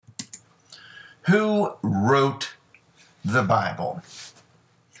Who wrote the Bible?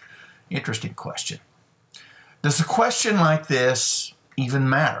 Interesting question. Does a question like this even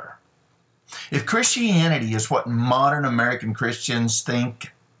matter? If Christianity is what modern American Christians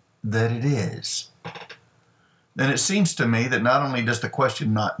think that it is, then it seems to me that not only does the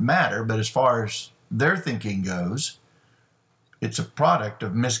question not matter, but as far as their thinking goes, it's a product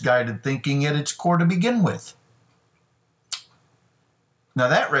of misguided thinking at its core to begin with. Now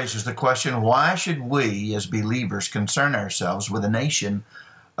that raises the question, why should we as believers concern ourselves with a nation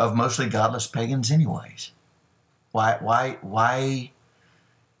of mostly godless pagans anyways? Why,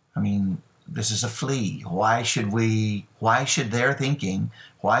 I mean, this is a flea. Why should their thinking,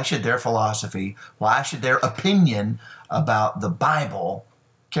 why should their philosophy, why should their opinion about the Bible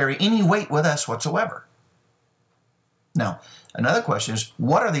carry any weight with us whatsoever? Now, another question is,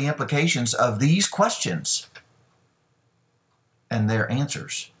 what are the implications of these questions and their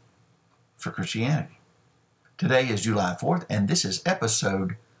answers for Christianity? Today is July 4th, and this is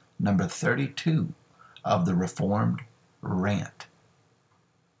episode number 32 of the Reformed Rant.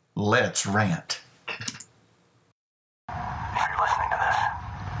 Let's rant. If you're listening to this,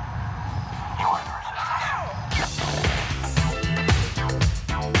 you are the resistance.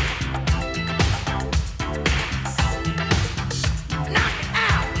 Knock it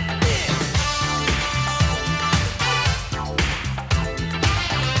out!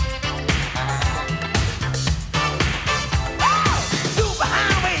 Super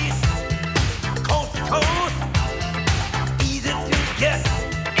highways, coast to coast, easy to get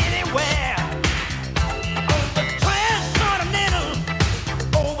anywhere. On the transcontinental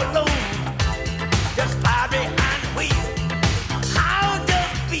overload, just slide behind the wheel. How does it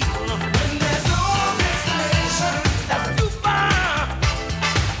feel when there's no destination that's too far?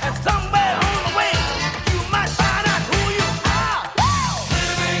 And somewhere on the way, you might find out who you are.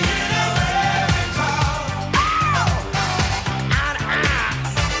 Living in America. Out of eye.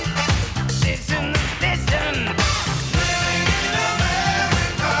 Listen, listen. Living in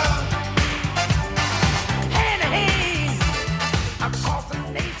America. Hand to hand across the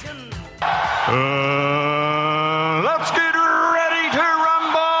nation. Let's get ready to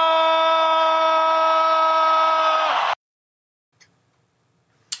rumble!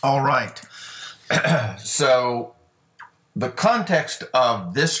 All right. So the context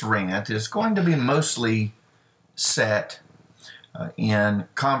of this rant is going to be mostly set in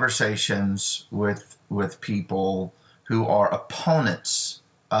conversations with people who are opponents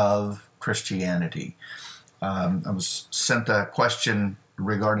of Christianity. I was sent a question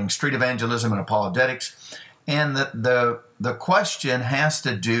regarding street evangelism and apologetics, and the question has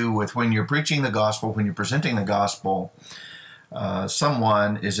to do with when you're preaching the gospel, when you're presenting the gospel,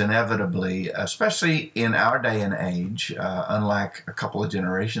 someone is inevitably, especially in our day and age, unlike a couple of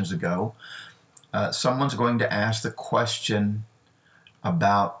generations ago, someone's going to ask the question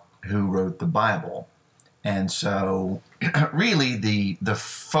about who wrote the Bible. And so really the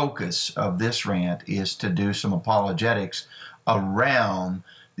focus of this rant is to do some apologetics around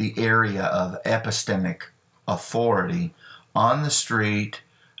the area of epistemic authority on the street,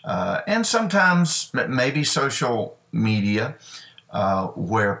 and sometimes maybe social media,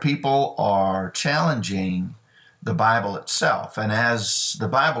 where people are challenging the Bible itself. And as the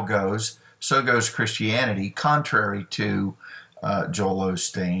Bible goes, so goes Christianity, contrary to Joel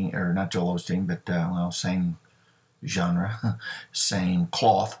Osteen, or not Joel Osteen, but same genre, same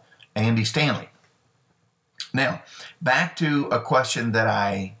cloth, Andy Stanley. Now, back to a question that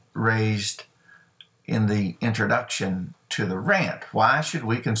I raised in the introduction to the rant. Why should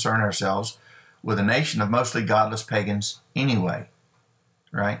we concern ourselves with a nation of mostly godless pagans anyway?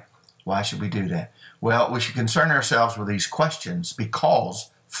 Right? Why should we do that? Well, we should concern ourselves with these questions because,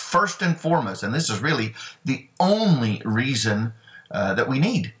 first and foremost, and this is really the only reason that we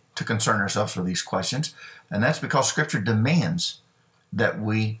need to concern ourselves with these questions, and that's because Scripture demands that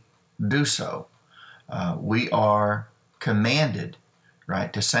we do so. We are commanded,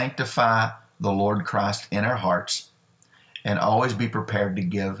 right, to sanctify the Lord Christ in our hearts and always be prepared to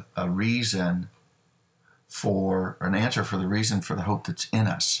give a reason for, or an answer for the reason for the hope that's in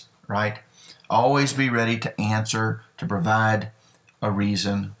us, right? Always be ready to answer, to provide a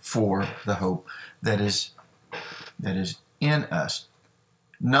reason for the hope that is in us.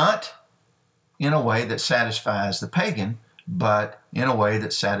 Not in a way that satisfies the pagan, but in a way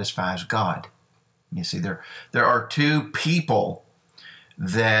that satisfies God. You see, there are two people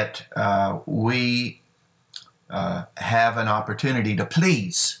that we have an opportunity to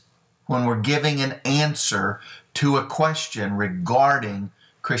please when we're giving an answer to a question regarding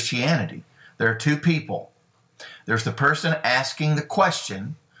Christianity. There are two people. There's the person asking the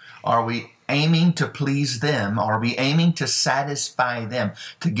question, are we aiming to please them? Are we aiming to satisfy them,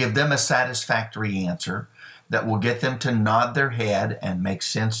 to give them a satisfactory answer that will get them to nod their head and make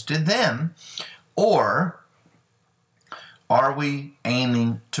sense to them? Or are we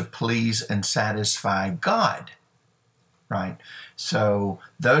aiming to please and satisfy God? Right? So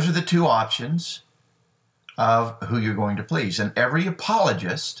those are the two options of who you're going to please. And every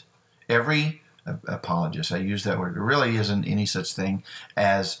apologist, I use that word, there really isn't any such thing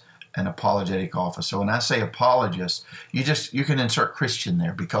as an apologetic office. So when I say apologist, you can insert Christian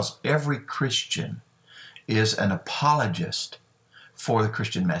there, because every Christian is an apologist for the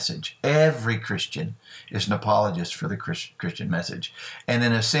Christian message. Every Christian is an apologist for the Christian message. And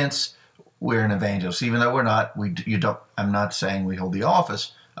in a sense, we're an evangelist, even though we're not. I'm not saying we hold the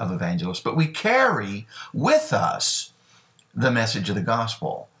office of evangelist, but we carry with us the message of the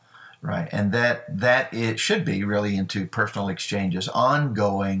gospel, right? And that it should be really into personal exchanges,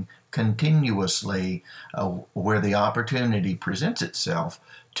 ongoing, continuously, where the opportunity presents itself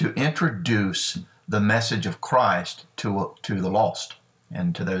to introduce the message of Christ to the lost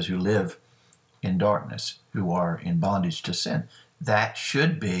and to those who live in darkness, who are in bondage to sin. That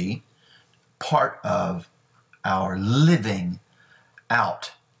should be part of our living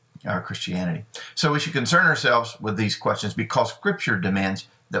out our Christianity. So we should concern ourselves with these questions because Scripture demands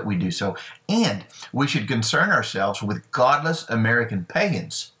that we do so. And we should concern ourselves with godless American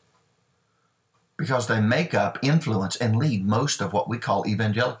pagans because they make up, influence, and lead most of what we call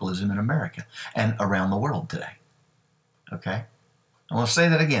evangelicalism in America and around the world today. Okay? I want to say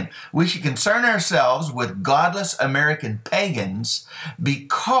that again. We should concern ourselves with godless American pagans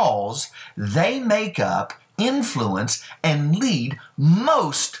because they make up, influence, and lead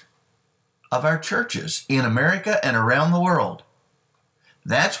most of our churches in America and around the world.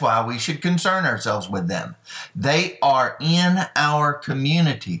 That's why we should concern ourselves with them. They are in our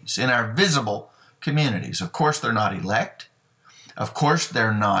communities, in our visible communities. Of course, they're not elect. Of course,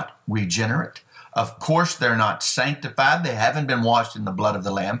 they're not regenerate. Of course, they're not sanctified. They haven't been washed in the blood of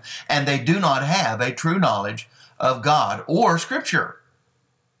the Lamb, and they do not have a true knowledge of God or Scripture.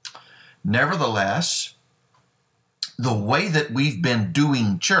 Nevertheless, the way that we've been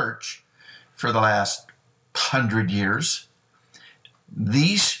doing church for the last 100 years,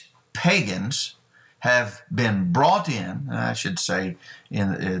 these pagans have been brought in, I should say,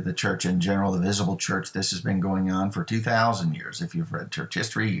 in the church in general, the visible church. This has been going on for 2,000 years. If you've read church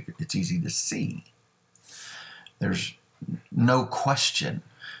history, it's easy to see. There's no question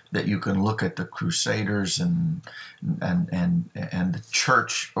that you can look at the Crusaders and the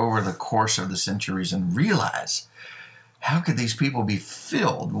church over the course of the centuries and realize, how could these people be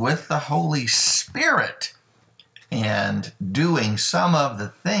filled with the Holy Spirit and doing some of the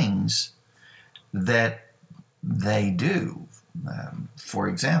things that they do? For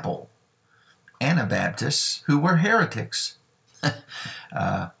example, Anabaptists who were heretics,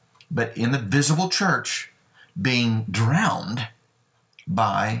 but in the visible church being drowned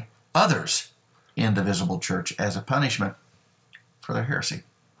by others in the visible church as a punishment for their heresy.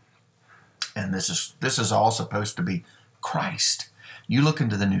 And this is all supposed to be Christ. You look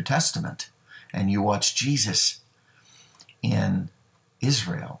into the New Testament and you watch Jesus in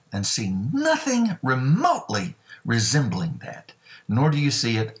Israel and see nothing remotely resembling that, nor do you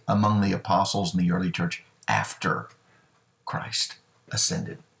see it among the apostles in the early church after Christ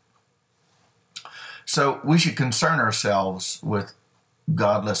ascended. So we should concern ourselves with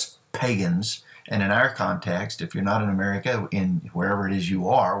godless pagans, and in our context, if you're not in America, in wherever it is you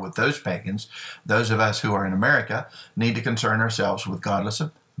are, with those pagans, those of us who are in America need to concern ourselves with godless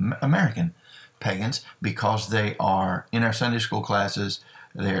American pagans, because they are in our Sunday school classes,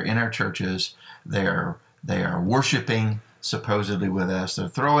 they're in our churches, they are worshiping supposedly with us, they're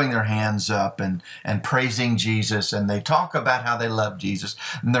throwing their hands up and praising Jesus, and they talk about how they love Jesus,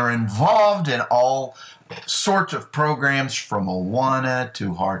 and they're involved in all sorts of programs, from Awana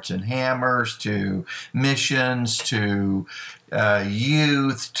to Hearts and Hammers to missions to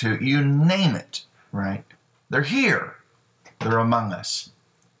youth, to you name it, right? They're here, they're among us.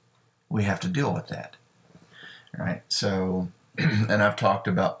 We have to deal with that, right? So, and I've talked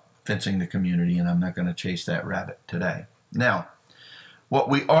about fencing the community, and I'm not going to chase that rabbit today. Now, what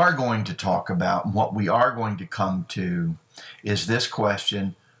we are going to talk about, and what we are going to come to, is this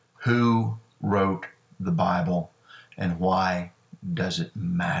question: who wrote the Bible, and why does it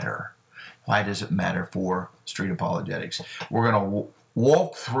matter? Why does it matter for street apologetics? We're going to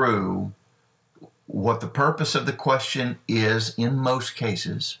walk through what the purpose of the question is in most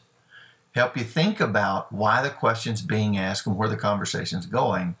cases, help you think about why the question's being asked and where the conversation's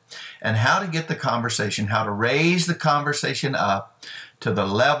going, and how to get the conversation, how to raise the conversation up to the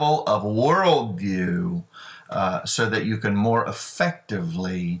level of worldview so that you can more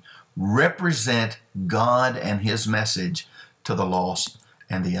effectively represent God and His message to the lost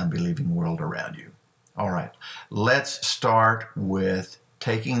and the unbelieving world around you. All right, let's start with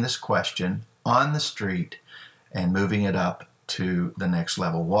taking this question on the street and moving it up to the next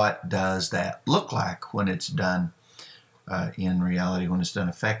level. What does that look like when it's done in reality, when it's done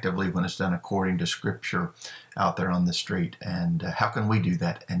effectively, when it's done according to Scripture out there on the street? And how can we do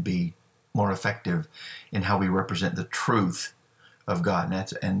that and be more effective in how we represent the truth of God?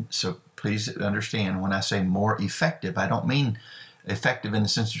 And so please understand, when I say more effective, I don't mean effective in the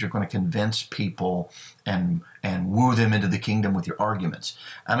sense that you're going to convince people and woo them into the kingdom with your arguments.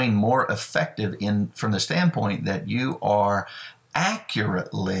 I mean more effective from the standpoint that you are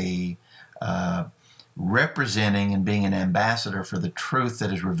accurately representing and being an ambassador for the truth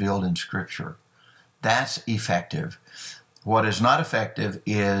that is revealed in Scripture. That's effective. What is not effective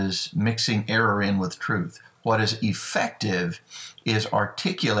is mixing error in with truth. What is effective is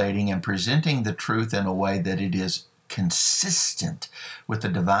articulating and presenting the truth in a way that it is consistent with the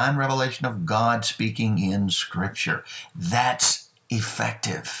divine revelation of God speaking in Scripture. That's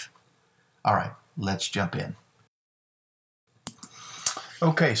effective. All right, let's jump in.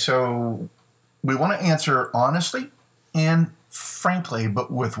 Okay, so we want to answer honestly and frankly,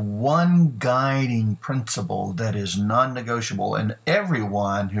 but with one guiding principle that is non-negotiable. And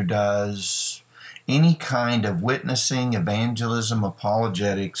everyone who does any kind of witnessing, evangelism,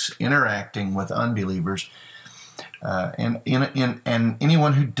 apologetics, interacting with unbelievers, and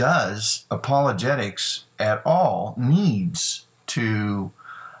anyone who does apologetics at all needs to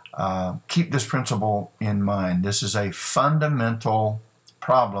keep this principle in mind. This is a fundamental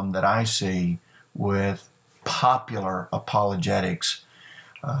problem that I see with popular apologetics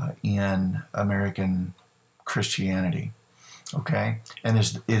in American Christianity. Okay? And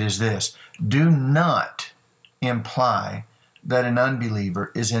it is this: do not imply that an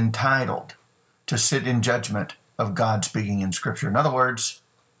unbeliever is entitled to sit in judgment of God speaking in Scripture. In other words,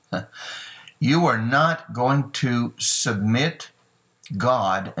 you are not going to submit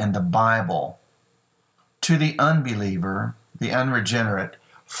God and the Bible to the unbeliever, the unregenerate,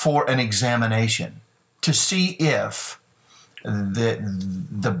 for an examination to see if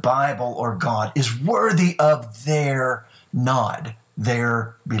the Bible or God is worthy of their nod,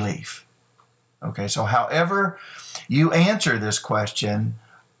 their belief. Okay, so however you answer this question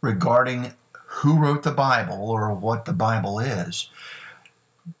regarding who wrote the Bible or what the Bible is,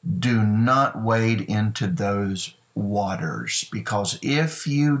 do not wade into those waters, because if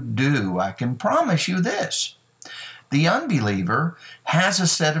you do, I can promise you this: the unbeliever has a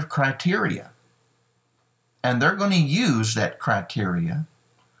set of criteria, and they're going to use that criteria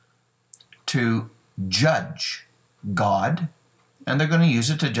to judge God, and they're going to use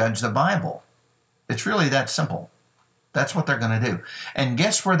it to judge the Bible. It's really that simple. That's what they're going to do. And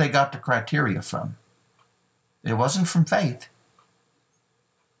guess where they got the criteria from? It wasn't from faith.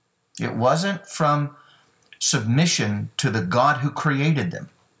 It wasn't from submission to the God who created them.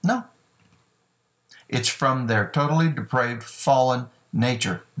 No. It's from their totally depraved, fallen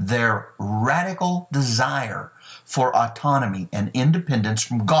nature, their radical desire for autonomy and independence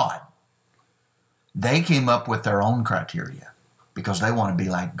from God. They came up with their own criteria because they want to be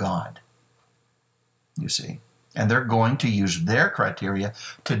like God, you see. And they're going to use their criteria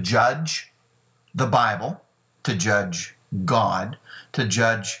to judge the Bible, to judge God, to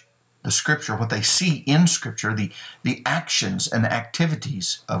judge the Scripture, what they see in Scripture, the actions and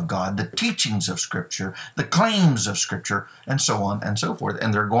activities of God, the teachings of Scripture, the claims of Scripture, and so on and so forth.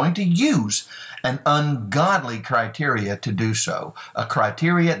 And they're going to use an ungodly criteria to do so, a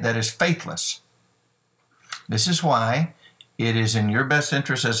criteria that is faithless. This is why it is in your best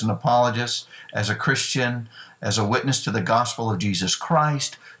interest as an apologist, as a Christian, as a witness to the gospel of Jesus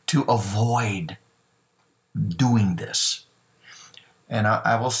Christ, to avoid doing this. And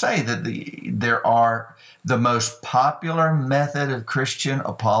I will say that the most popular method of Christian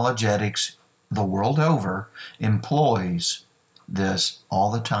apologetics the world over employs this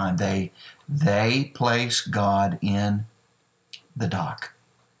all the time. They place God in the dock,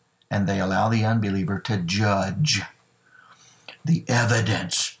 and they allow the unbeliever to judge the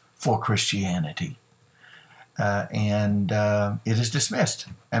evidence for Christianity. And it is dismissed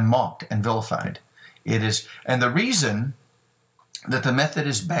and mocked and vilified. And the reason that the method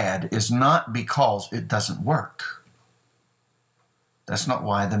is bad is not because it doesn't work. That's not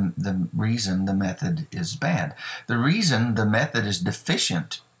why the reason the method is bad. The reason the method is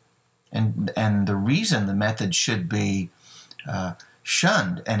deficient And the reason the method should be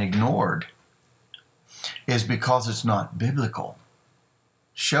shunned and ignored is because it's not biblical.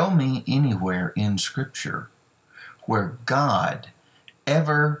 Show me anywhere in Scripture where God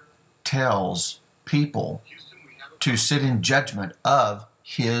ever tells people to sit in judgment of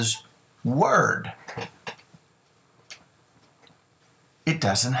His Word. It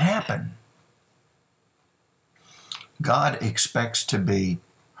doesn't happen. God expects to be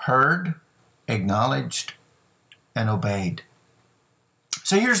heard, acknowledged, and obeyed.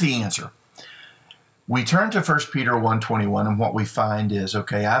 So here's the answer. We turn to 1 Peter 1:21, and what we find is,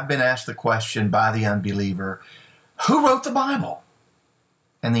 okay, I've been asked the question by the unbeliever, who wrote the Bible?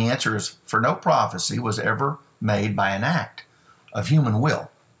 And the answer is, for no prophecy was ever made by an act of human will.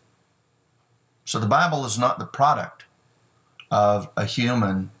 So the Bible is not the product of a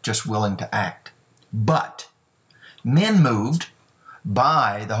human just willing to act. But men moved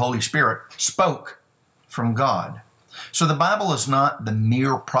by the Holy Spirit spoke from God. So the Bible is not the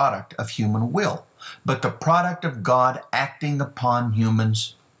mere product of human will, but the product of God acting upon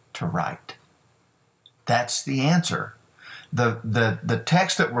humans to write. That's the answer. The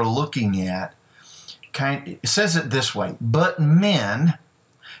text that we're looking at says it this way: but men,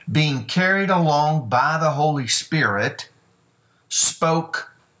 being carried along by the Holy Spirit,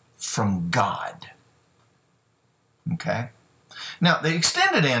 spoke from God. Okay? Now, the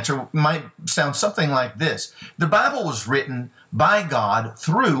extended answer might sound something like this. The Bible was written by God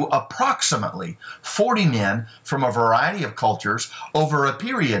through approximately 40 men from a variety of cultures over a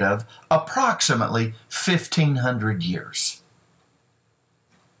period of approximately 1,500 years.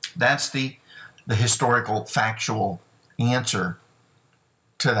 That's the historical, factual answer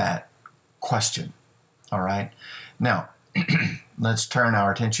to that question. All right? Now, let's turn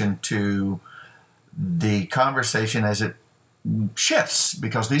our attention to the conversation as it shifts,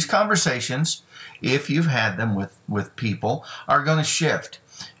 because these conversations, if you've had them with people, are going to shift,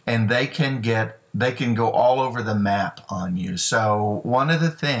 and they can go all over the map on you. So one of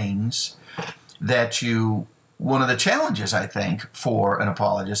the challenges, I think, for an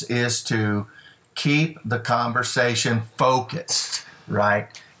apologist is to keep the conversation focused, right?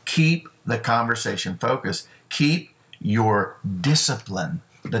 Keep the conversation focused. Keep your discipline,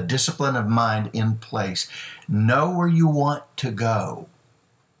 the discipline of mind, in place. Know where you want to go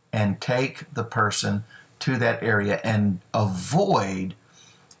and take the person to that area, and avoid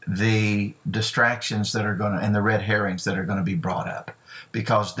the distractions that are and the red herrings that are going to be brought up.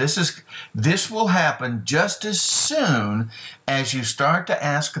 Because this will happen just as soon as you start to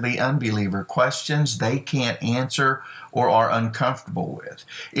ask the unbeliever questions they can't answer or are uncomfortable with.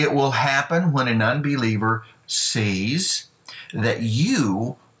 It will happen when an unbeliever sees that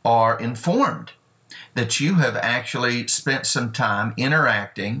you are informed, that you have actually spent some time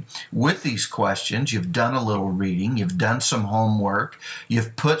interacting with these questions. You've done a little reading, you've done some homework,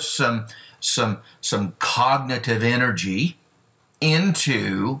 you've put some cognitive energy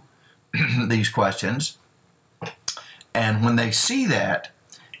into these questions. And when they see that,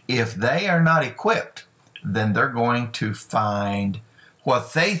 if they are not equipped, then they're going to find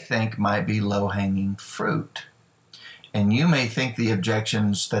what they think might be low-hanging fruit. And you may think the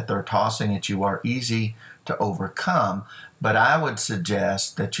objections that they're tossing at you are easy to overcome, but I would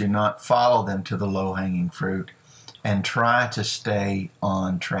suggest that you not follow them to the low-hanging fruit and try to stay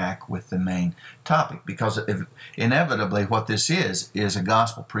on track with the main topic, because inevitably what this is a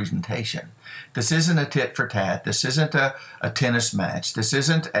gospel presentation. This isn't a tit for tat. This isn't a tennis match. This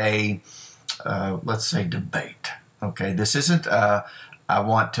isn't a, let's say, debate. Okay, this isn't I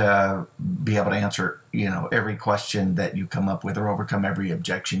want to be able to answer, every question that you come up with or overcome every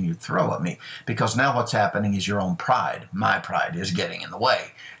objection you throw at me. Because now what's happening is your own pride, my pride, is getting in the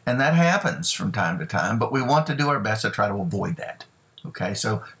way. And that happens from time to time, but we want to do our best to try to avoid that. Okay,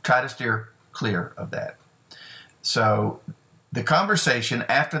 so try to steer clear of that. So the conversation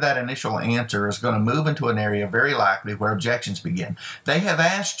after that initial answer is going to move into an area very likely where objections begin. They have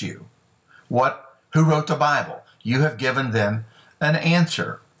asked you, who wrote the Bible? You have given them an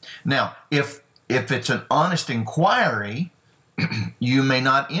answer. Now, if it's an honest inquiry, you may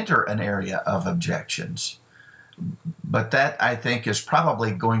not enter an area of objections. But that, I think, is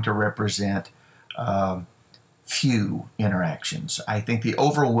probably going to represent few interactions. I think the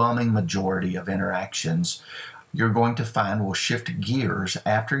overwhelming majority of interactions you're going to find will shift gears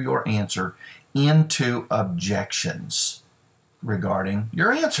after your answer into objections regarding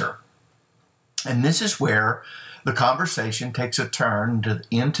your answer. And this is where the conversation takes a turn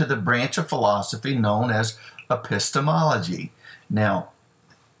into the branch of philosophy known as epistemology. Now,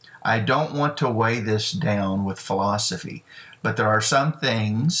 I don't want to weigh this down with philosophy, but there are some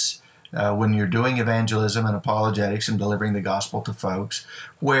things when you're doing evangelism and apologetics and delivering the gospel to folks,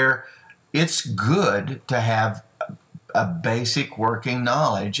 where it's good to have a basic working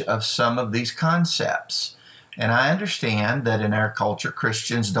knowledge of some of these concepts. And I understand that in our culture,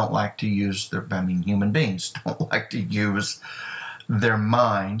 Christians don't like to use human beings don't like to use their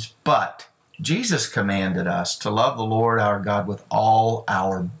minds, but Jesus commanded us to love the Lord our God with all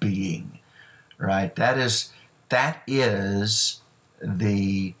our being, right? That is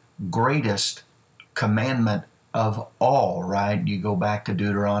the greatest commandment of all, right? You go back to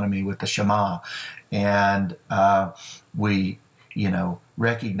Deuteronomy with the Shema, and we,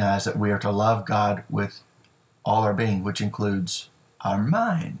 recognize that we are to love God with all our being, which includes our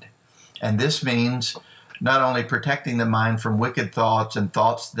mind. And this means not only protecting the mind from wicked thoughts and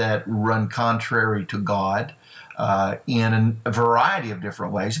thoughts that run contrary to God in a variety of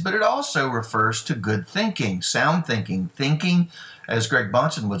different ways, but it also refers to good thinking, sound thinking, as Greg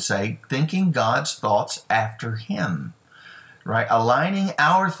Bonson would say, thinking God's thoughts after Him, right? Aligning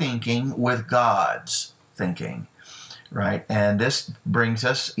our thinking with God's thinking, right? And this brings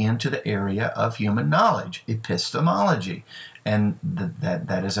us into the area of human knowledge, epistemology, and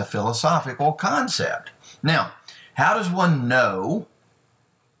that is a philosophical concept. Now, how does one know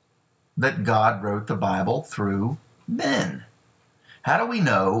that God wrote the Bible through men? How do we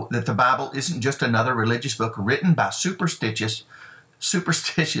know that the Bible isn't just another religious book written by superstitious,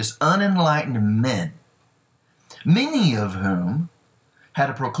 unenlightened men, many of whom had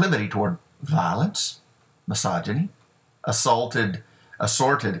a proclivity toward violence, misogyny, assorted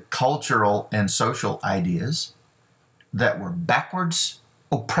cultural and social ideas that were backwards,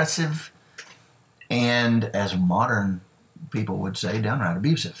 oppressive, and, as modern people would say, downright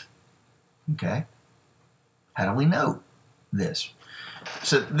abusive? Okay? How do we know this?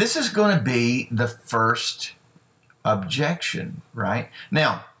 So this is going to be the first objection, right?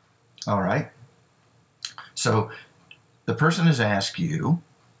 Now, all right. So the person has asked you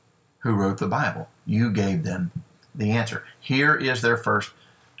who wrote the Bible. You gave them the answer. Here is their first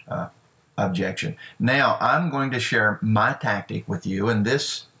objection. Now, I'm going to share my tactic with you, and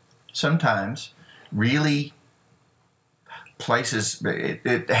this sometimes really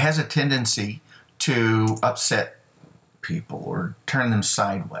it has a tendency to upset people or turn them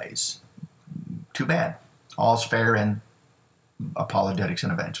sideways. Too bad. All's fair in apologetics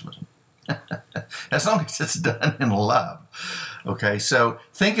and evangelism. As long as it's done in love. Okay, so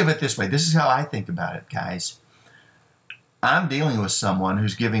think of it this way. This is how I think about it, guys. I'm dealing with someone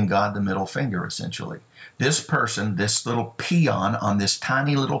who's giving God the middle finger, essentially. This person, this little peon on this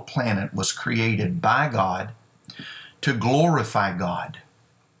tiny little planet, was created by God to glorify God,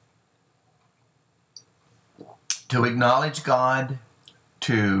 to acknowledge God,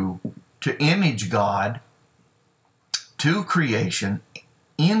 to image God, to creation,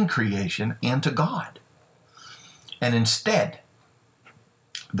 in creation, and to God. And instead,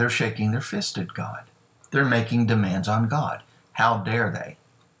 they're shaking their fist at God. They're making demands on God. How dare they?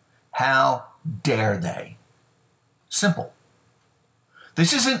 How dare they? Simple.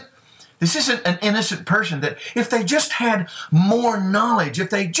 This isn't an innocent person that if they just had more knowledge, if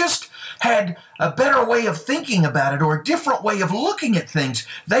they just had a better way of thinking about it or a different way of looking at things,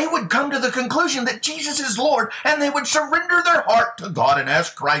 they would come to the conclusion that Jesus is Lord and they would surrender their heart to God and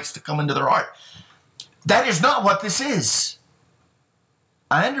ask Christ to come into their heart. That is not what this is.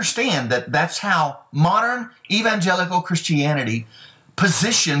 I understand that that's how modern evangelical Christianity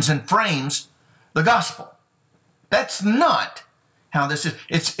positions and frames the gospel. That's not how this is.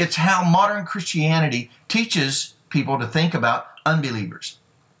 It's how modern Christianity teaches people to think about unbelievers.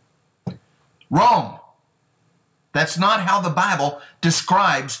 Wrong. That's not how the Bible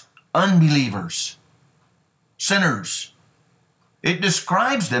describes unbelievers, sinners. It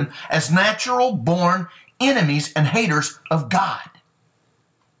describes them as natural-born enemies and haters of God,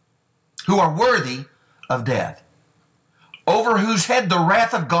 who are worthy of death, over whose head the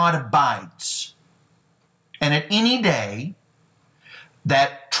wrath of God abides. And at any day,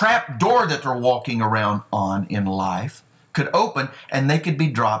 that trap door that they're walking around on in life could open and they could be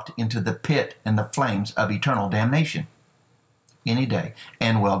dropped into the pit and the flames of eternal damnation. Any day,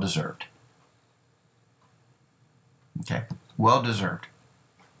 and well deserved. Okay, well deserved.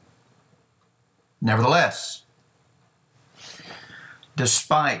 Nevertheless,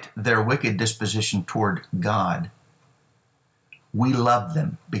 despite their wicked disposition toward God, we love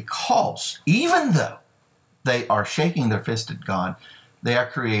them because even though they are shaking their fist at God, they are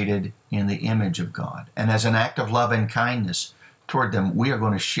created in the image of God. And as an act of love and kindness toward them, we are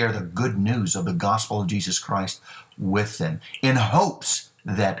going to share the good news of the gospel of Jesus Christ with them in hopes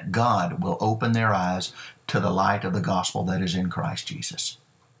that God will open their eyes to the light of the gospel that is in Christ Jesus.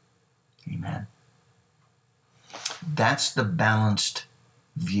 Amen. That's the balanced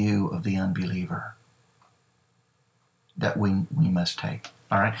view of the unbeliever that we must take.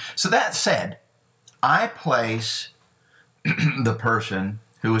 All right. So that said, I place the person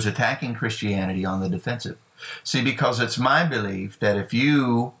who is attacking Christianity on the defensive. See, because it's my belief that if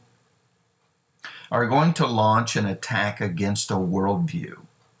you are going to launch an attack against a worldview,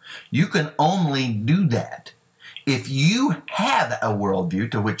 you can only do that if you have a worldview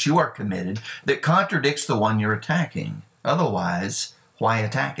to which you are committed that contradicts the one you're attacking. Otherwise, why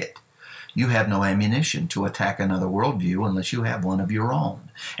attack it? You have no ammunition to attack another worldview unless you have one of your own.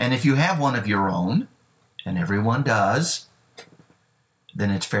 And if you have one of your own, and everyone does,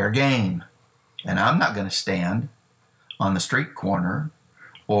 then it's fair game. And I'm not going to stand on the street corner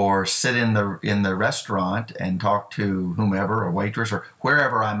or sit in the restaurant and talk to whomever, or waitress, or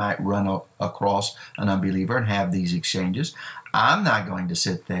wherever I might run across an unbeliever and have these exchanges. I'm not going to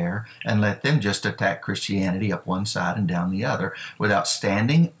sit there and let them just attack Christianity up one side and down the other without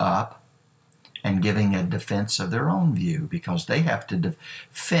standing up and giving a defense of their own view, because they have to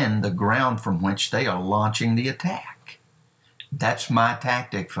defend the ground from which they are launching the attack. That's my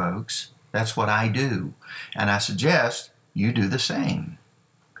tactic, folks. That's what I do. And I suggest you do the same.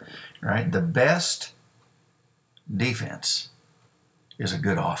 Right? The best defense is a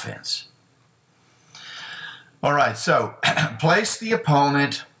good offense. All right, so place the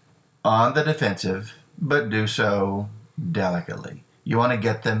opponent on the defensive, but do so delicately. You want to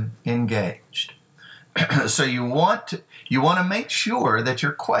get them engaged. So you want to make sure that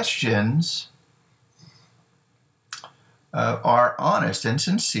your questions are honest and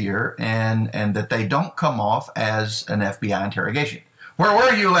sincere, and that they don't come off as an FBI interrogation. Where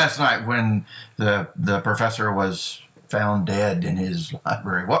were you last night when the professor was found dead in his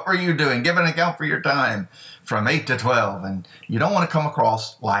library? What were you doing? Give an account for your time from 8 to 12. And you don't want to come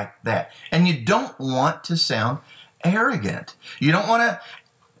across like that. And you don't want to sound arrogant. You don't want to,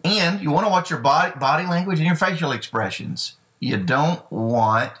 and you want to watch your body language and your facial expressions. You don't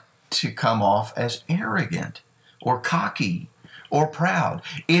want to come off as arrogant or cocky or proud.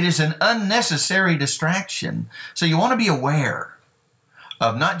 It is an unnecessary distraction. So you want to be aware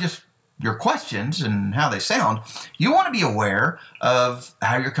of not just your questions and how they sound. You want to be aware of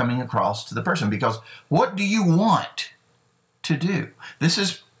how you're coming across to the person, because what do you want to do? This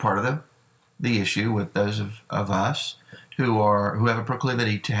is part of the issue with those of us who have a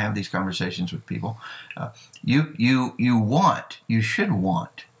proclivity to have these conversations with people. You should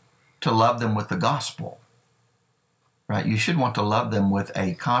want to love them with the gospel, right? You should want to love them with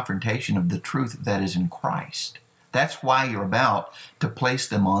a confrontation of the truth that is in Christ. That's why you're about to place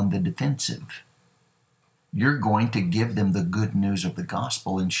them on the defensive. You're going to give them the good news of the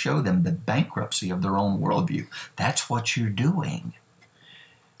gospel and show them the bankruptcy of their own worldview. That's what you're doing,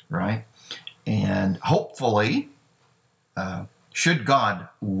 right? And hopefully, should God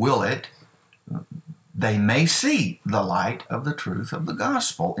will it, they may see the light of the truth of the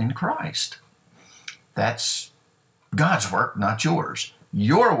gospel in Christ. That's God's work, not yours.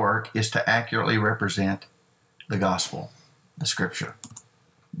 Your work is to accurately represent the gospel, the scripture,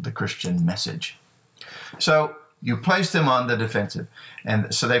 the Christian message. So you place them on the defensive.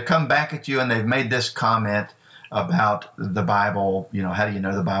 And so they've come back at you and they've made this comment about the Bible. You know, how do you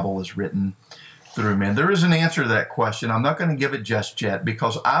know the Bible was written through men? There is an answer to that question. I'm not going to give it just yet,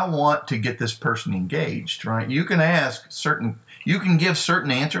 because I want to get this person engaged, right? You can give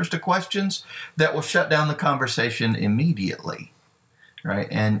certain answers to questions that will shut down the conversation immediately, right?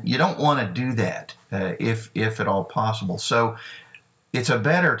 And you don't want to do that if at all possible. So it's a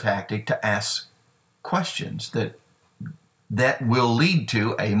better tactic to ask questions that will lead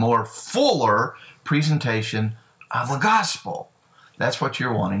to a more fuller presentation of the gospel. That's what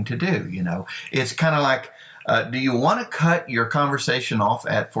you're wanting to do, you know. It's kind of like, do you want to cut your conversation off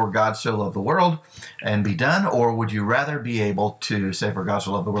at "For God so loved the world" and be done? Or would you rather be able to say, "For God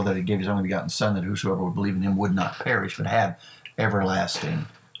so loved the world that he gave his only begotten Son, that whosoever would believe in him would not perish, but have everlasting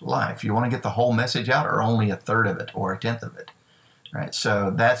life"? You want to get the whole message out, or only a third of it or a tenth of it, right? So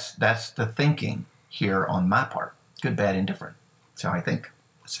that's the thinking here on my part. Good, bad, indifferent. That's how I think.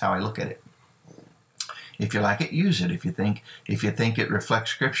 That's how I look at it. If you like it, use it. If you think it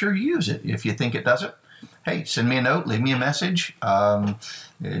reflects Scripture, use it. If you think it doesn't, hey, send me a note, leave me a message. I'll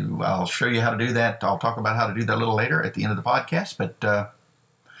show you how to do that. I'll talk about how to do that a little later at the end of the podcast. But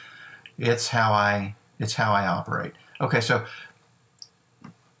it's how I operate. Okay, so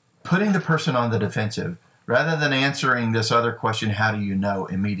putting the person on the defensive rather than answering this other question, how do you know,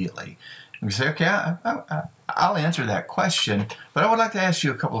 immediately. You say, okay, I'll answer that question, but I would like to ask you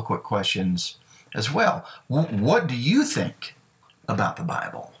a couple of quick questions as well. What do you think about the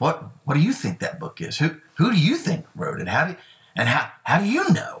Bible? What do you think that book is? Who do you think wrote it? How do you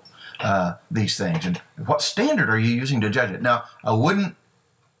know these things? And what standard are you using to judge it? Now, I wouldn't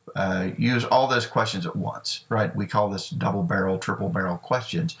use all those questions at once, right? We call this double barrel, triple barrel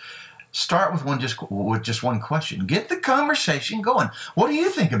questions. Start with just one question. Get the conversation going. What do you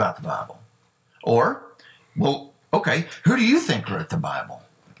think about the Bible? Or, well, okay, who do you think wrote the Bible?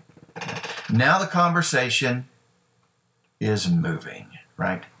 Now the conversation is moving,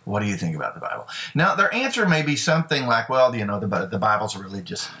 right? What do you think about the Bible? Now, their answer may be something like, well, you know, the Bible's a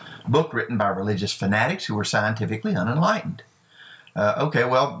religious book written by religious fanatics who were scientifically unenlightened. Okay,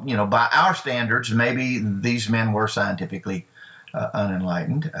 well, you know, by our standards, maybe these men were scientifically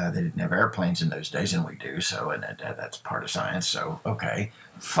unenlightened. They didn't have airplanes in those days, and we do, so and that's part of science, so okay,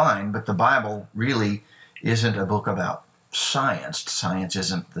 fine. But the Bible really isn't a book about science. Science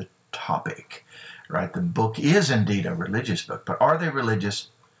isn't the topic, right? The book is indeed a religious book, but are they religious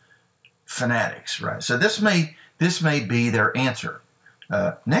fanatics, right? So this may be their answer.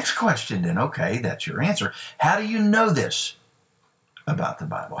 Next question then, okay, that's your answer. How do you know this about the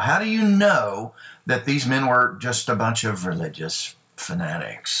Bible? How do you know that these men were just a bunch of religious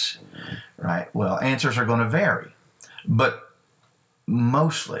fanatics, right? Well, answers are going to vary, but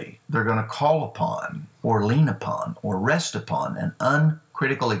mostly they're going to call upon or lean upon or rest upon an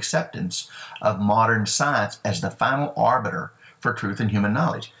uncritical acceptance of modern science as the final arbiter for truth and human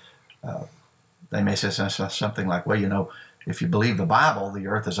knowledge. They may say something like, well, you know, if you believe the Bible, the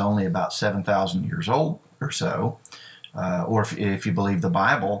earth is only about 7,000 years old or so. Or if you believe the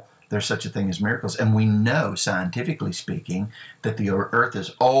Bible, there's such a thing as miracles. And we know, scientifically speaking, that the earth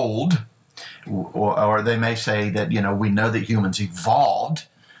is old. Or they may say that, you know, we know that humans evolved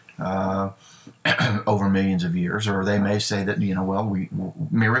over millions of years. Or they may say that, you know, well,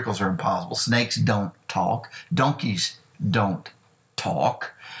 miracles are impossible. Snakes don't talk. Donkeys don't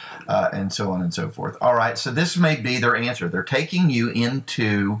talk. And so on and so forth. All right, so this may be their answer. They're taking you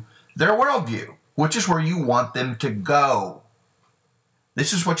into their worldview, which is where you want them to go.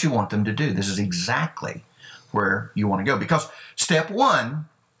 This is what you want them to do. This is exactly where you want to go. Because step one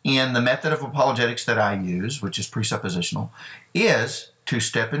in the method of apologetics that I use, which is presuppositional, is to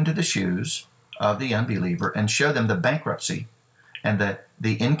step into the shoes of the unbeliever and show them the bankruptcy and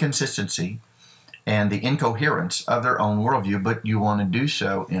the inconsistency and the incoherence of their own worldview. But you want to do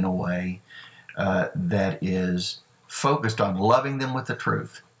so in a way that is focused on loving them with the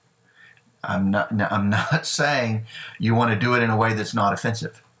truth. I'm not saying you want to do it in a way that's not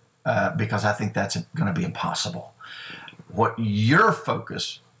offensive, because I think that's going to be impossible. What your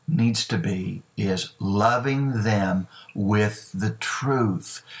focus needs to be is loving them with the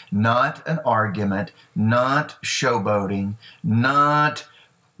truth, not an argument, not showboating, not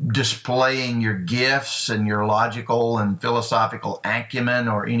displaying your gifts and your logical and philosophical acumen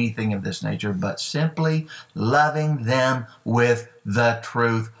or anything of this nature, but simply loving them with the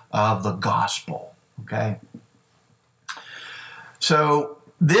truth of the gospel, okay? So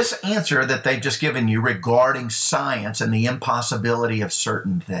this answer that they've just given you regarding science and the impossibility of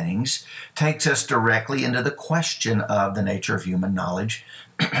certain things takes us directly into the question of the nature of human knowledge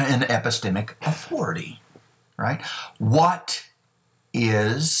and epistemic authority, right? What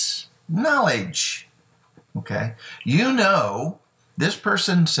is knowledge? Okay, you know, this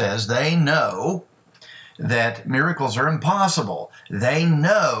person says they know that miracles are impossible. They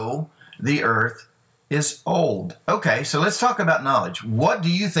know the earth is old. Okay, so let's talk about knowledge. What do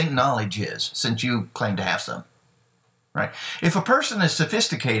you think knowledge is, since you claim to have some? Right? If a person is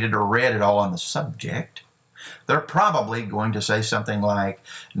sophisticated or read at all on the subject, they're probably going to say something like,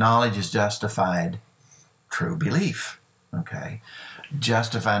 knowledge is justified true belief. Okay,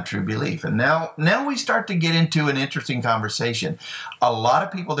 justified true belief. And now we start to get into an interesting conversation. A lot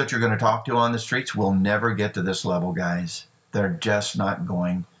of people that you're going to talk to on the streets will never get to this level, guys. They're just not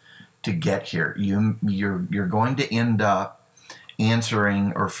going to get here. You're going to end up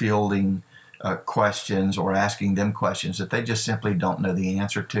answering or fielding questions or asking them questions that they just simply don't know the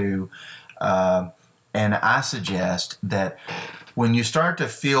answer to. And I suggest that when you start to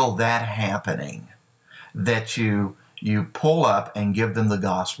feel that happening, that you pull up and give them the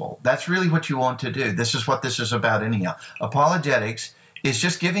gospel. That's really what you want to do. This is what this is about anyhow. Apologetics is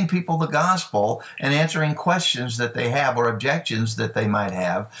just giving people the gospel and answering questions that they have or objections that they might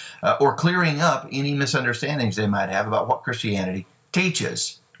have, or clearing up any misunderstandings they might have about what Christianity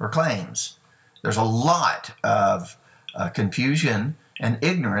teaches or claims. There's a lot of confusion and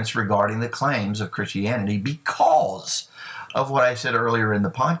ignorance regarding the claims of Christianity because of what I said earlier in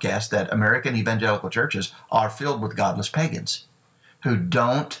the podcast, that American evangelical churches are filled with godless pagans who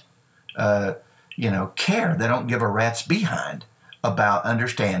don't, care. They don't give a rat's behind about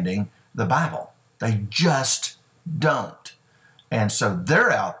understanding the Bible. They just don't. And so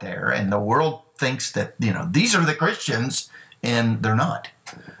they're out there, and the world thinks that, these are the Christians, and they're not.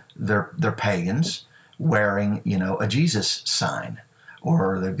 They're pagans wearing, a Jesus sign,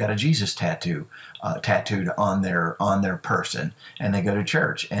 or they've got a Jesus tattooed on their person, and they go to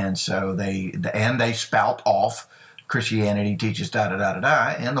church, and so they spout off Christianity teaches da da da da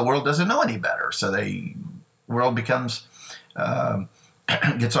da, and the world doesn't know any better. So the world becomes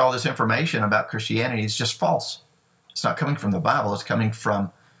gets all this information about Christianity. It's just false. It's not coming from the Bible. It's coming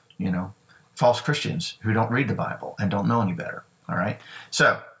from, false Christians who don't read the Bible and don't know any better. All right.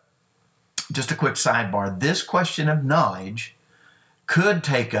 So just a quick sidebar. This question of knowledge could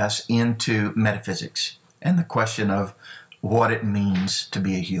take us into metaphysics and the question of what it means to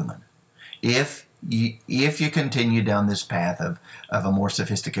be a human. If you continue down this path of a more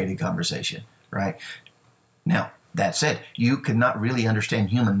sophisticated conversation, right? Now, that said, you cannot really understand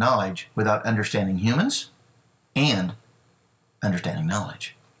human knowledge without understanding humans and understanding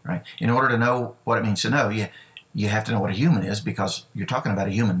knowledge, right? In order to know what it means to know, you have to know what a human is, because you're talking about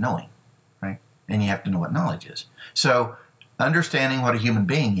a human knowing, right? And you have to know what knowledge is. So understanding what a human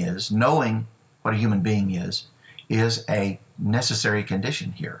being is, knowing what a human being is a necessary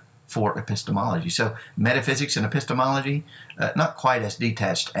condition here for epistemology. So metaphysics and epistemology, not quite as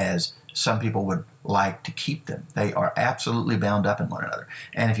detached as some people would like to keep them. They are absolutely bound up in one another.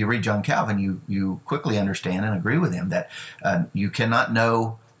 And if you read John Calvin, you quickly understand and agree with him that you cannot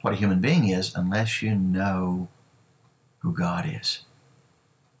know what a human being is unless you know who God is,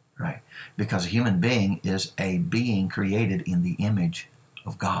 right? Because a human being is a being created in the image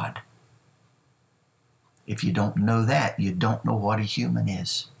of God. If you don't know that, you don't know what a human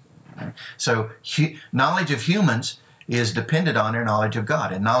is. Right? So knowledge of humans is dependent on their knowledge of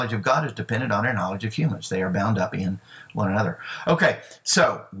God, and knowledge of God is dependent on their knowledge of humans. They are bound up in one another. Okay,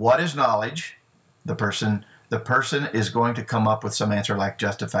 so what is knowledge? The person is going to come up with some answer like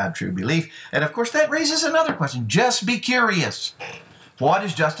justified true belief. And of course, that raises another question. Just be curious. What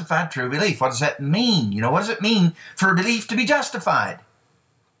is justified true belief? What does that mean? What does it mean for a belief to be justified?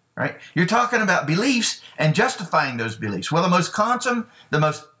 Right? You're talking about beliefs and justifying those beliefs. Well, the most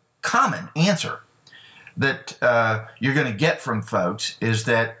common answer that you're going to get from folks is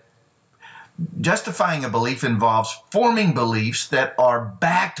that justifying a belief involves forming beliefs that are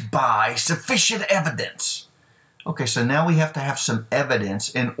backed by sufficient evidence. Okay, so now we have to have some evidence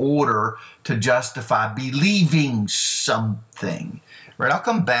in order to justify believing something. Right? I'll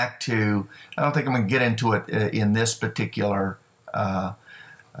come back to, I don't think I'm going to get into it in this particular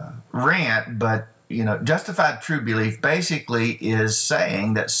rant, but justified true belief basically is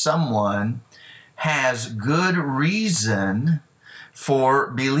saying that someone has good reason for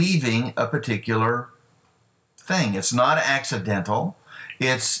believing a particular thing. It's not accidental.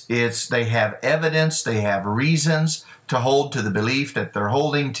 It's they have evidence, they have reasons to hold to the belief that they're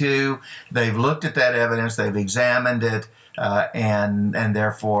holding to. They've looked at that evidence, they've examined it, and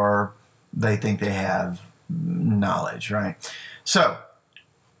therefore they think they have knowledge, right? So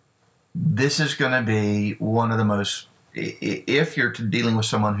this is going to be one of the most, if you're dealing with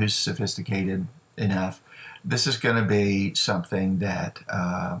someone who's sophisticated enough, this is going to be something that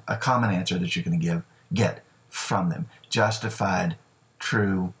a common answer that you're going to get from them. Justified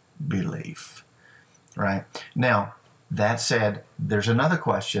true belief, right? Now, that said, there's another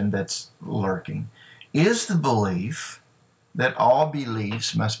question that's lurking. Is the belief that all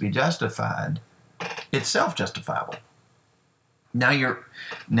beliefs must be justified itself justifiable? Now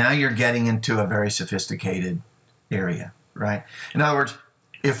you're getting into a very sophisticated area, right? In other words,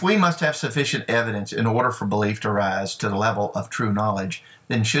 if we must have sufficient evidence in order for belief to rise to the level of true knowledge,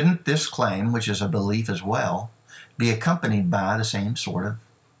 then shouldn't this claim, which is a belief as well, be accompanied by the same sort of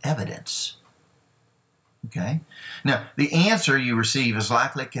evidence? Okay? Now, the answer you receive is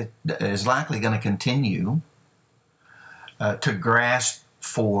likely going to continue to grasp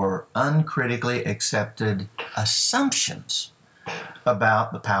for uncritically accepted assumptions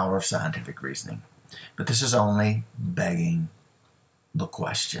about the power of scientific reasoning. But this is only begging the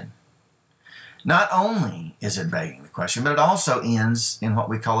question. Not only is it begging the question, but it also ends in what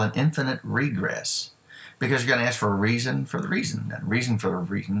we call an infinite regress, because you're going to ask for a reason for the reason, and a reason for the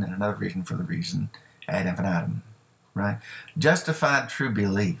reason, and another reason for the reason ad infinitum, right? Justified true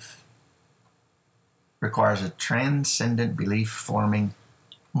belief requires a transcendent belief-forming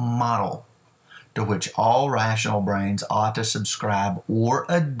model to which all rational brains ought to subscribe or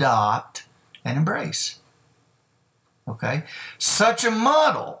adopt and embrace. Okay? Such a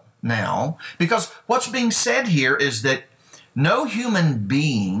model now, because what's being said here is that no human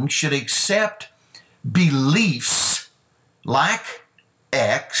being should accept beliefs like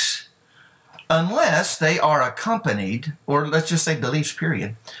X, unless they are accompanied, or let's just say beliefs,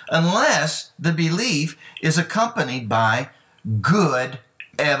 period, unless the belief is accompanied by good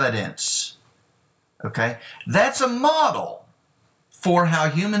evidence. Okay? That's a model for how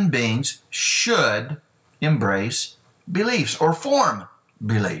human beings should embrace beliefs or form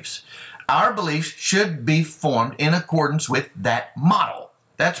beliefs. Our beliefs should be formed in accordance with that model.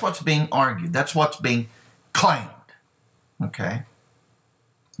 That's what's being argued. That's what's being claimed. Okay?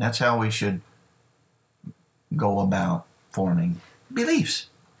 That's how we should go about forming beliefs.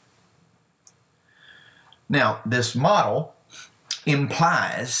 Now, this model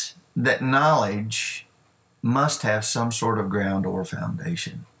implies that knowledge must have some sort of ground or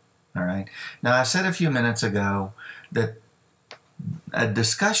foundation. All right? Now, I said a few minutes ago that a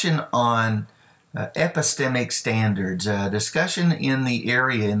discussion on epistemic standards, a discussion in the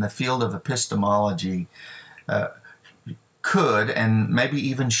area, in the field of epistemology, could and maybe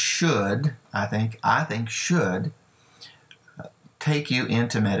even should, I think should take you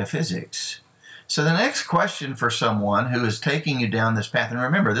into metaphysics. So the next question for someone who is taking you down this path, and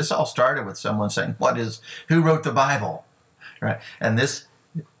remember, this all started with someone saying, who wrote the Bible? Right? And this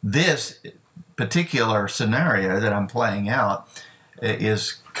particular scenario that I'm playing out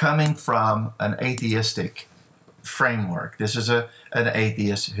is coming from an atheistic framework. This is an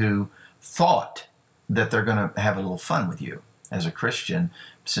atheist who thought that they're going to have a little fun with you as a Christian,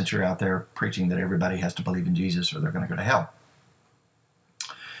 since you're out there preaching that everybody has to believe in Jesus or they're going to go to hell.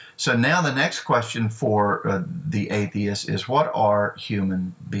 So now the next question for the atheist is, what are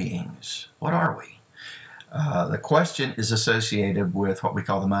human beings? What are we? The question is associated with what we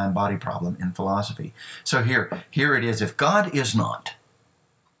call the mind-body problem in philosophy. So here it is. If God is not,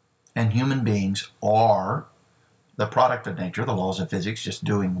 and human beings are the product of nature, the laws of physics, just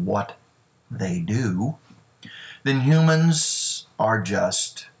doing what they do, then humans are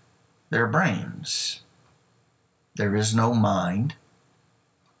just their brains. There is no mind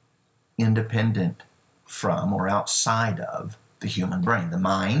independent from or outside of the human brain. The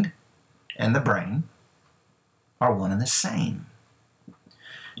mind and the brain are one and the same.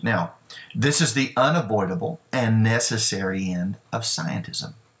 Now, this is the unavoidable and necessary end of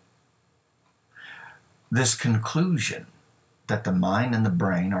scientism. This conclusion that the mind and the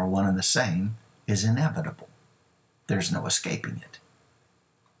brain are one and the same is inevitable. There's no escaping it.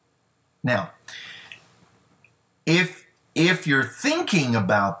 Now, if you're thinking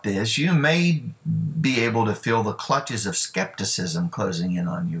about this, you may be able to feel the clutches of skepticism closing in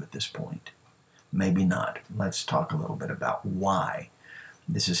on you at this point. Maybe not. Let's talk a little bit about why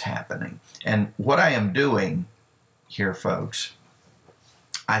this is happening. And what I am doing here, folks,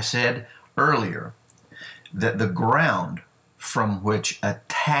 I said earlier that the ground from which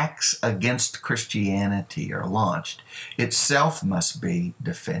attacks against Christianity are launched itself must be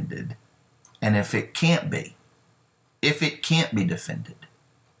defended. And if it can't be defended,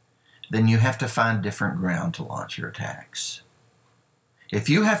 then you have to find different ground to launch your attacks. If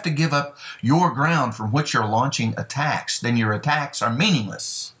you have to give up your ground from which you're launching attacks, then your attacks are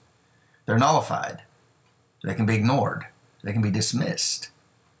meaningless. They're nullified. They can be ignored. They can be dismissed.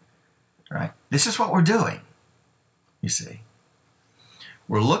 Right? This is what we're doing, you see.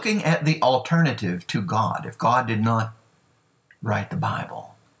 We're looking at the alternative to God. If God did not write the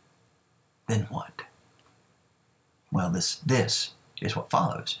Bible, then what? Well, this is what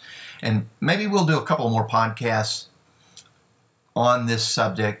follows. And maybe we'll do a couple more podcasts on this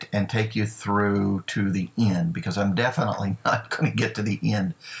subject and take you through to the end, because I'm definitely not going to get to the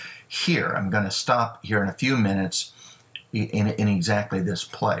end here. I'm going to stop here in a few minutes in exactly this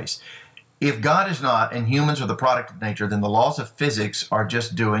place. If God is not and humans are the product of nature, then the laws of physics are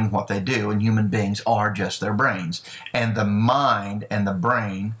just doing what they do, and human beings are just their brains. And the mind and the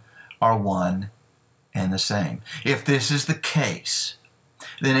brain are one and the same. If this is the case,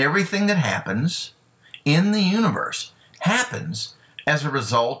 then everything that happens in the universe happens as a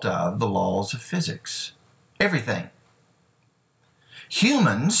result of the laws of physics. Everything.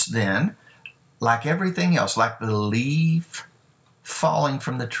 Humans, then, like everything else, like the leaf falling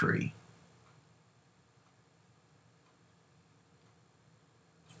from the tree,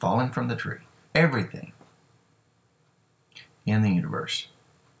 everything in the universe,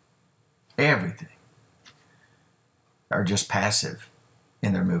 everything, are just passive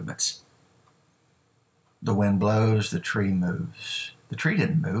in their movements. The wind blows, the tree moves. The tree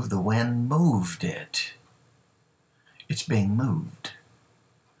didn't move, the wind moved it. It's being moved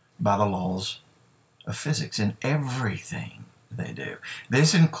by the laws of physics in everything they do.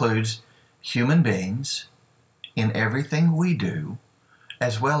 This includes human beings in everything we do,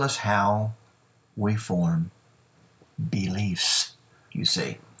 as well as how we form beliefs, you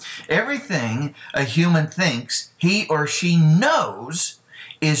see. Everything a human thinks he or she knows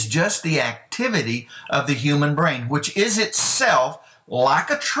is just the activity of the human brain, which is itself, like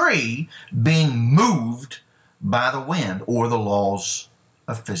a tree, being moved by the wind or the laws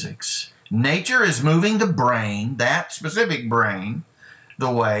of physics. Nature is moving the brain, that specific brain,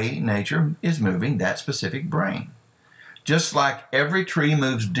 the way nature is moving that specific brain. Just like every tree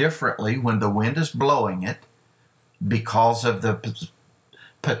moves differently when the wind is blowing it because of the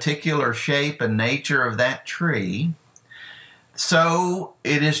particular shape and nature of that tree, so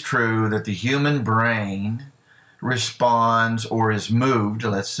it is true that the human brain responds or is moved,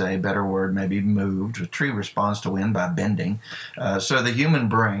 let's say, better word, maybe moved. A tree responds to wind by bending. So the human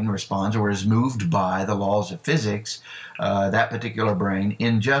brain responds or is moved by the laws of physics, that particular brain,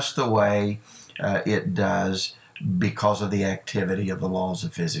 in just the way it does because of the activity of the laws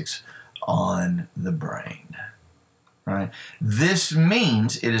of physics on the brain. Right? This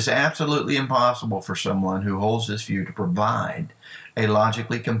means it is absolutely impossible for someone who holds this view to provide a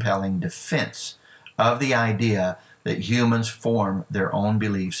logically compelling defense of the idea that humans form their own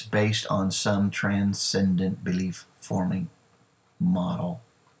beliefs based on some transcendent belief-forming model.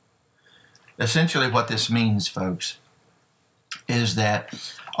 Essentially what this means, folks, is that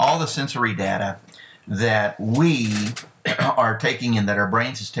all the sensory data that we are taking in, that our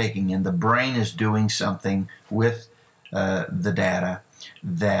brains is taking in, the brain is doing something with the data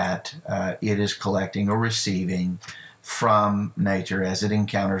that it is collecting or receiving from nature as it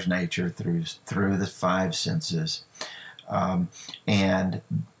encounters nature through the five senses. And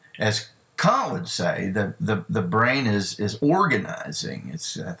as Kant would say, the brain is organizing.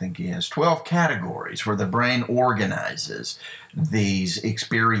 I think he has 12 categories where the brain organizes these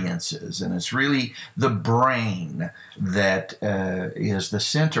experiences, and it's really the brain that is the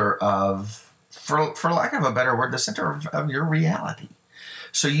center of, for lack of a better word, the center of your reality.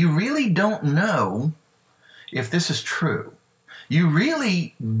 So you really don't know if this is true. You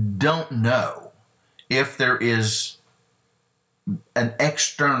really don't know if there is an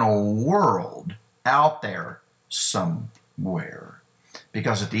external world out there somewhere.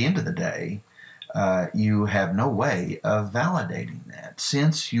 Because at the end of the day, you have no way of validating that,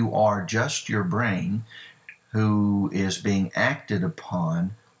 since you are just your brain who is being acted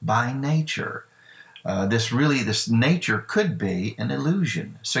upon by nature. This nature could be an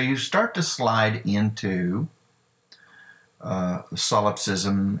illusion. So you start to slide into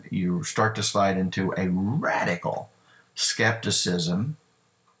solipsism, you start to slide into a radical skepticism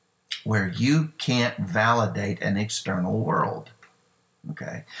where you can't validate an external world.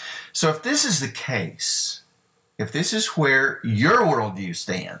 Okay? So if this is the case, if this is where your worldview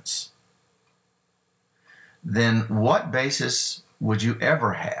stands, then what basis would you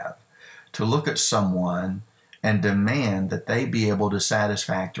ever have to look at someone and demand that they be able to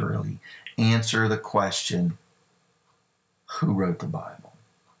satisfactorily answer the question, who wrote the Bible?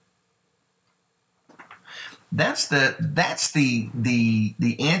 That's the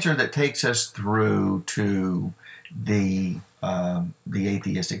answer that takes us through to the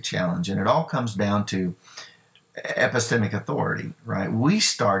atheistic challenge, and it all comes down to epistemic authority, right? We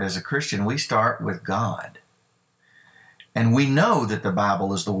start as a Christian, we start with God. And we know that the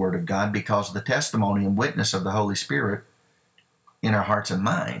Bible is the Word of God because of the testimony and witness of the Holy Spirit in our hearts and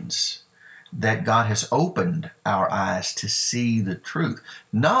minds, that God has opened our eyes to see the truth.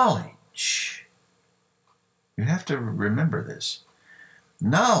 Knowledge, you have to remember this,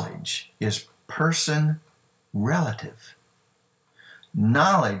 knowledge is person relative.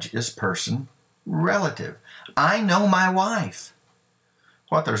 Knowledge is person relative. I know my wife.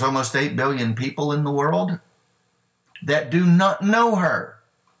 What, there's almost 8 billion people in the world that do not know her.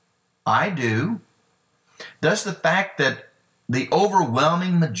 I do. Does the fact that the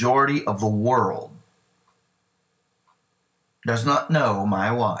overwhelming majority of the world does not know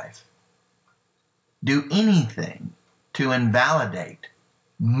my wife do anything to invalidate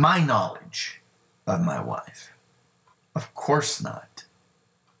my knowledge of my wife? Of course not.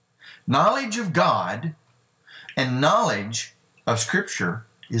 Knowledge of God and knowledge of Scripture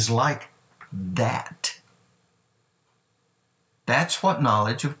is like that. That's what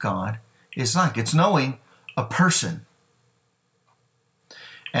knowledge of God is like. It's knowing a person.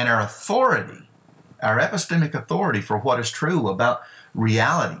 And our authority, our epistemic authority for what is true about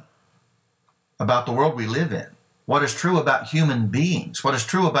reality, about the world we live in, what is true about human beings, what is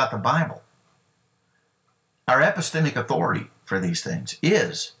true about the Bible. Our epistemic authority for these things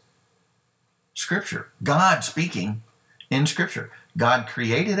is Scripture. God speaking in Scripture. God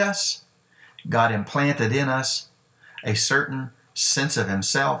created us. God implanted in us a certain sense of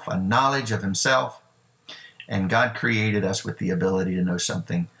Himself, a knowledge of Himself, And God created us with the ability to know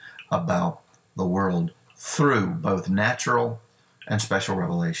something about the world through both natural and special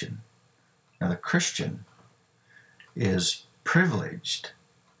revelation. Now, the Christian is privileged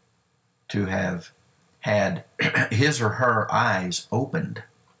to have had his or her eyes opened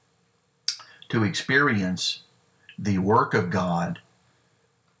to experience the work of God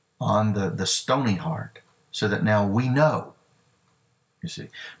on the stony heart, so that now we know, you see.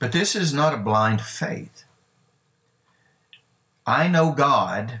 But this is not a blind faith. I know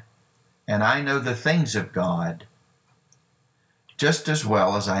God, and I know the things of God just as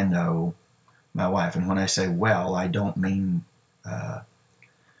well as I know my wife. And when I say well, I don't mean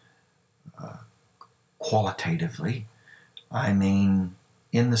qualitatively. I mean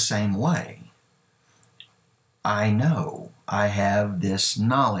in the same way. I know I have this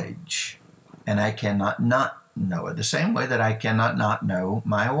knowledge, and I cannot not know it. The same way that I cannot not know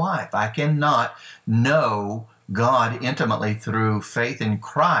my wife. I cannot know God intimately through faith in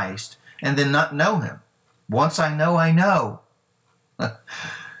Christ and then not know Him. Once I know, I know.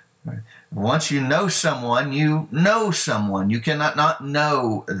 Once you know someone, you know someone. You cannot not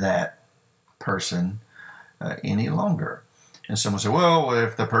know that person any longer. And someone say, well,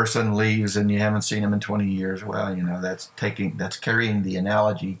 if the person leaves and you haven't seen him in 20 years, well, you know, that's carrying the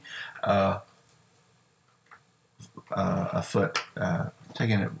analogy a foot,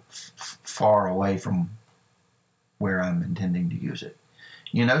 taking it far away from where I'm intending to use it.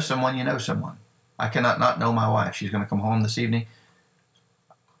 You know someone, you know someone. I cannot not know my wife. She's going to come home this evening.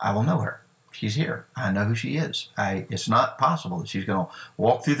 I will know her. She's here. I know who she is. It's not possible that she's going to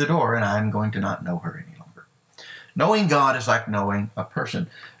walk through the door and I'm going to not know her any longer. Knowing God is like knowing a person.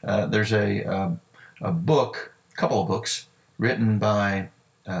 There's a book, a couple of books, written by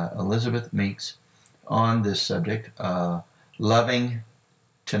Elizabeth Meeks on this subject, Loving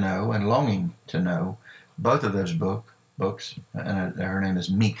to Know and Longing to Know. Both of those books, and her name is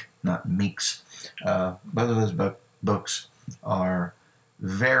Meek, not Meeks. Both of those books are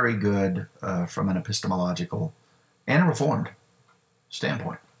very good from an epistemological and a reformed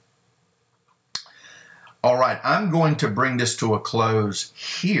standpoint. All right, I'm going to bring this to a close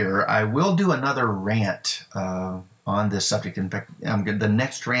here. I will do another rant on this subject. In fact, the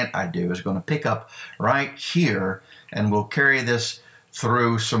next rant I do is going to pick up right here, and we'll carry this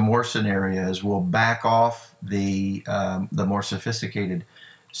through some more scenarios. We'll back off the more sophisticated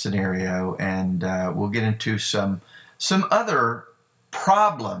scenario, and we'll get into some other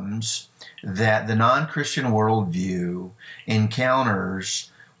problems that the non-Christian worldview encounters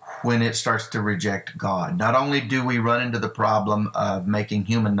when it starts to reject God. Not only do we run into the problem of making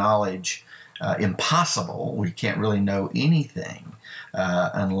human knowledge impossible, we can't really know anything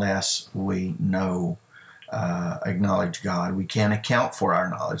unless we acknowledge God. We can't account for our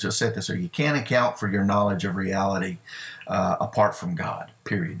knowledge. Let's say it this way: you can't account for your knowledge of reality apart from God,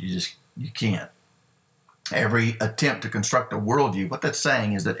 period. You can't. Every attempt to construct a worldview, what that's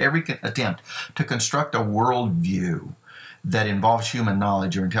saying is that every attempt to construct a worldview that involves human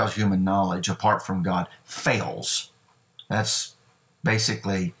knowledge or entails human knowledge apart from God fails. That's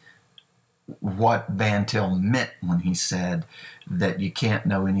basically what Van Til meant when he said that you can't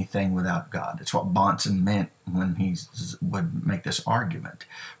know anything without God. It's what Bahnsen meant when he would make this argument.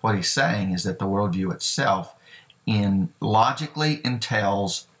 What he's saying is that the worldview itself logically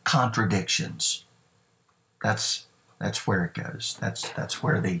entails contradictions. That's where it goes. That's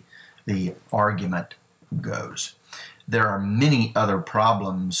where the argument goes. There are many other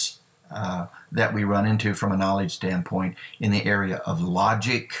problems that we run into from a knowledge standpoint in the area of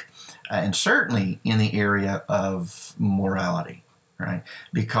logic and certainly in the area of morality, right?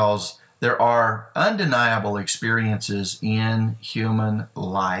 Because there are undeniable experiences in human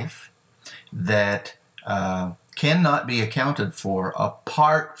life that cannot be accounted for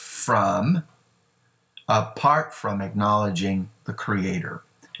apart from acknowledging the Creator.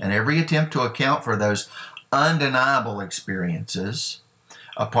 And every attempt to account for those undeniable experiences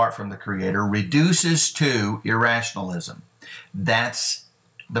apart from the Creator reduces to irrationalism. That's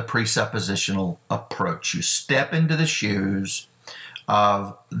the presuppositional approach. You step into the shoes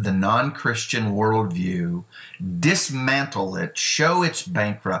of the non-Christian worldview, dismantle it, show its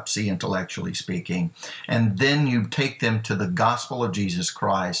bankruptcy, intellectually speaking, and then you take them to the gospel of Jesus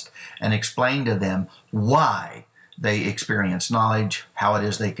Christ and explain to them why they experience knowledge, how it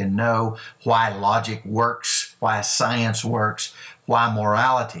is they can know, why logic works, why science works, why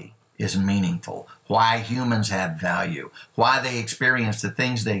morality is meaningful, why humans have value, why they experience the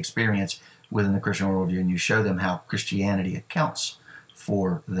things they experience within the Christian worldview, and you show them how Christianity accounts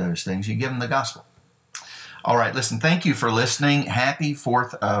for those things. You give them the gospel. All right, listen, thank you for listening. Happy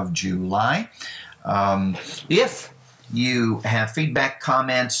 4th of July. If you have feedback,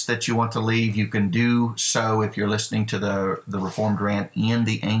 comments that you want to leave, you can do so if you're listening to the Reformed Rant in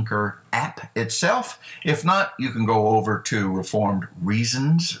the Anchor app itself. If not, you can go over to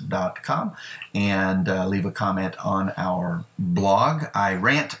reformedreasons.com and leave a comment on our blog. I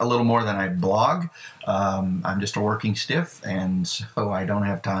rant a little more than I blog. I'm just a working stiff, and so I don't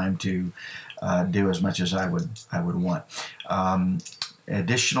have time to do as much as I would want.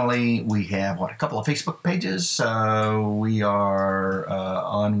 Additionally, we have a couple of Facebook pages. We are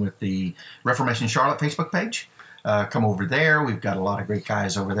on with the Reformation Charlotte Facebook page. Come over there. We've got a lot of great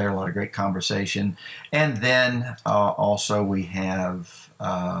guys over there, a lot of great conversation. And then also we have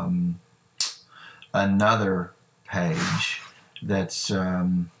another page that's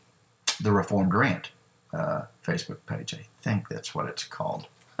the Reformed Rant Facebook page. I think that's what it's called.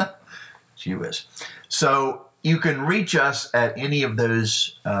 Gee whiz. So you can reach us at any of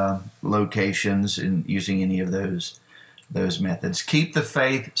those locations and using any of those methods. Keep the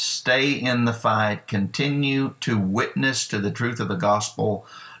faith, stay in the fight, continue to witness to the truth of the gospel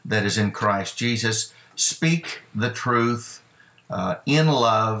that is in Christ Jesus. Speak the truth in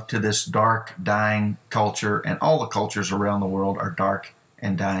love to this dark, dying culture, and all the cultures around the world are dark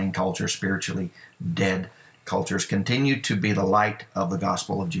and dying cultures, spiritually dead cultures. Continue to be the light of the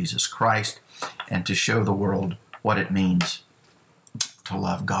gospel of Jesus Christ and to show the world what it means to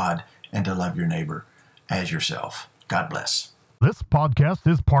love God and to love your neighbor as yourself. God bless. This podcast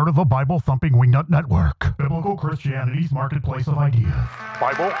is part of the Bible-Thumping Wingnut Network. Biblical Christianity's marketplace of ideas.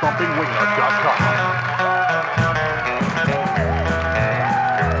 BibleThumpingWingnut.com.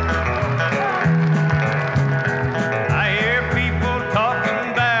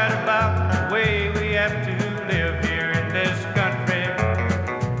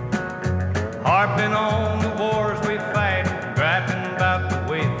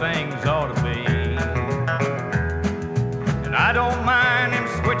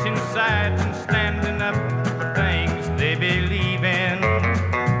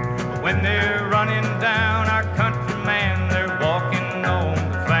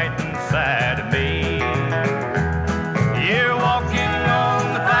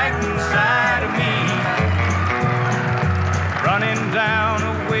 Running down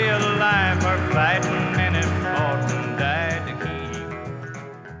a wheel of life, our fighting